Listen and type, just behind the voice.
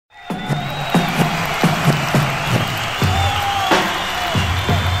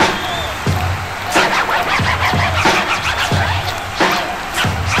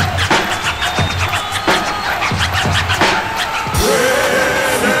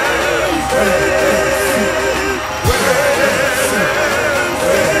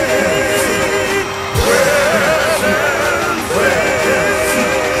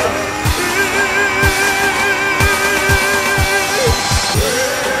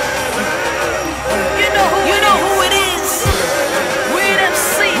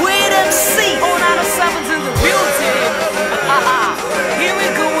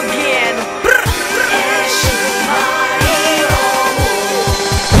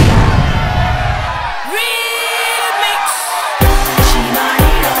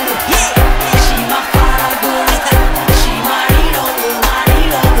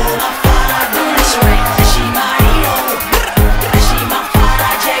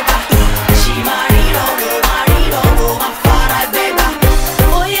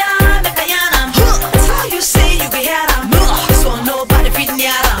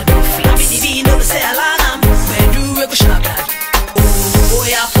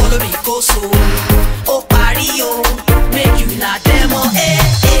olórí kóso ó parí o make you na demo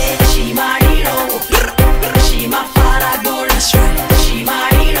ṣì máa ríran wò ṣì máa fara gbórí ṣì máa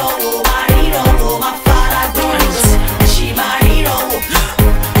ríran wò máa fara gbórí ṣì máa ríran wò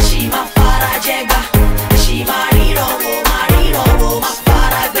ṣì máa fara jẹgba ṣì máa ríran wò máa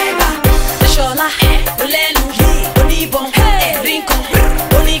fara gbẹgba. ṣọlá olẹ́nu oníbọn ẹ̀rí nǹkan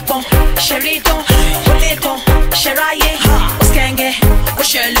onípọn ṣẹ̀rí tán olè tán ṣẹ̀ráyé ó skẹ́ngẹ́ ó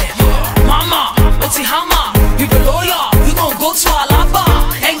ṣẹlẹ̀ mama ó ti hámà you be lawyer you gon go to Alaba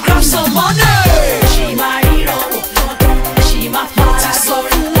and grab some money. ṣì máa ríran wò ṣì máa fara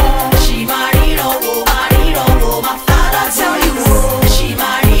sọ̀rọ̀ ṣì máa ríran wò máa fara tell you ṣì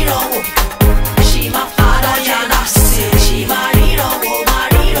máa ríran wò ṣì máa fara yàrá ṣì máa ríran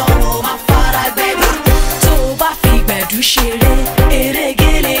wò máa fara gbẹ̀gbẹ̀. tó o bá fi gbẹ̀dú ṣeré eré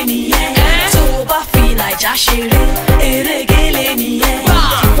gélé nìyẹn tó o bá fi naija ṣeré eré gélé nìyẹn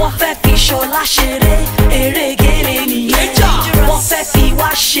wọ́n fẹ́ fi ṣọlá ṣeré eré gélé nìyẹn wọ́n fẹ́ fi wá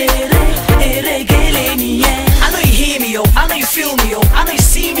ṣeré eré gélé nìyẹn. I know you hear me yo, I know you feel me yo, I know you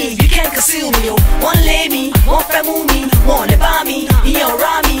see me, you can't conceal me yo. Wọ́n lé mi, wọ́n fẹ́ mú mi, wọ́n lè bá mi, ìyẹn ò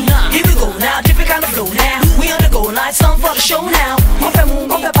rá mi. Here we go now, different kind of flow now. We on the go line, some for the show now. Wọ́n fẹ́ mú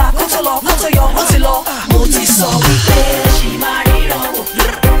mi, wọ́n fẹ́ bá kó tó lọ, kó tó yọ, ó ti lọ. Mo ti sọ wípé ṣì máa ríran wò,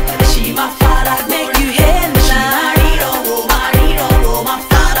 ṣì máa fara make you hear me. ṣì máa ríran wò, máa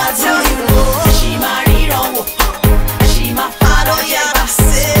fara tell you. ṣì máa ríran wò, ṣì máa fara yàrá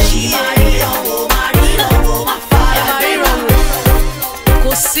ṣe. ṣì máa ríran wò, máa fara gbéra.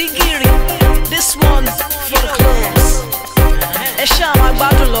 Kò sí gìrì, this one for the clubs. Ẹ ṣáà máa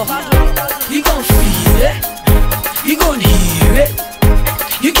gbádùn lọ. You gon' feel it, you gon' hear it,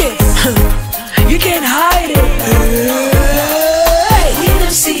 you can't hide it. We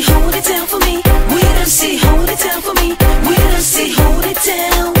don't see, hold it down for me. We don't see, hold it down for me. We don't see, hold it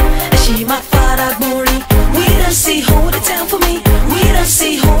down. Ṣì máa fara gbórí. We don't see, hold it down for me. We don't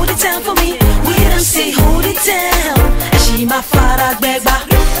see, hold it down for me. We don't see, hold it down. Ṣì máa fara gbẹgba.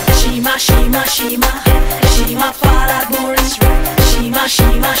 Ṣì máa fara gbórí.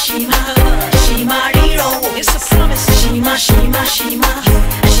 Ṣì máa ríran wò. It's a promise. Ṣì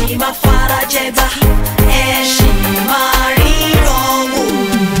máa fara jẹgba. Ṣì máa ríran wò.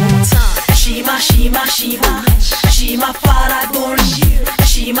 Ṣì máa fara gbórí.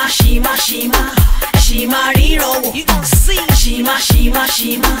 Ṣì máa ríran wò. You gon' see. Ṣì máa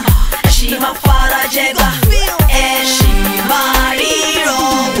fara jẹgba. Ṣì máa ríran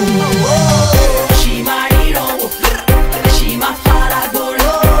wò. Ṣì máa ríran wò. Ṣì máa fara gbórí.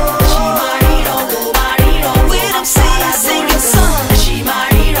 Ṣì máa ríran wò. We don't see you sing your song. Ṣì máa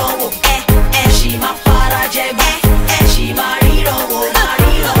ríran wò. Ṣì máa fara jẹgba. Ṣì máa ríran wò.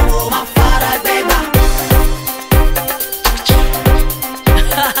 Máa fara gbẹgba.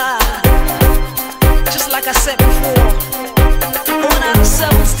 Just like I said before, 1 out of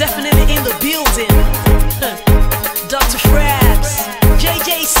 7's definitely in the building.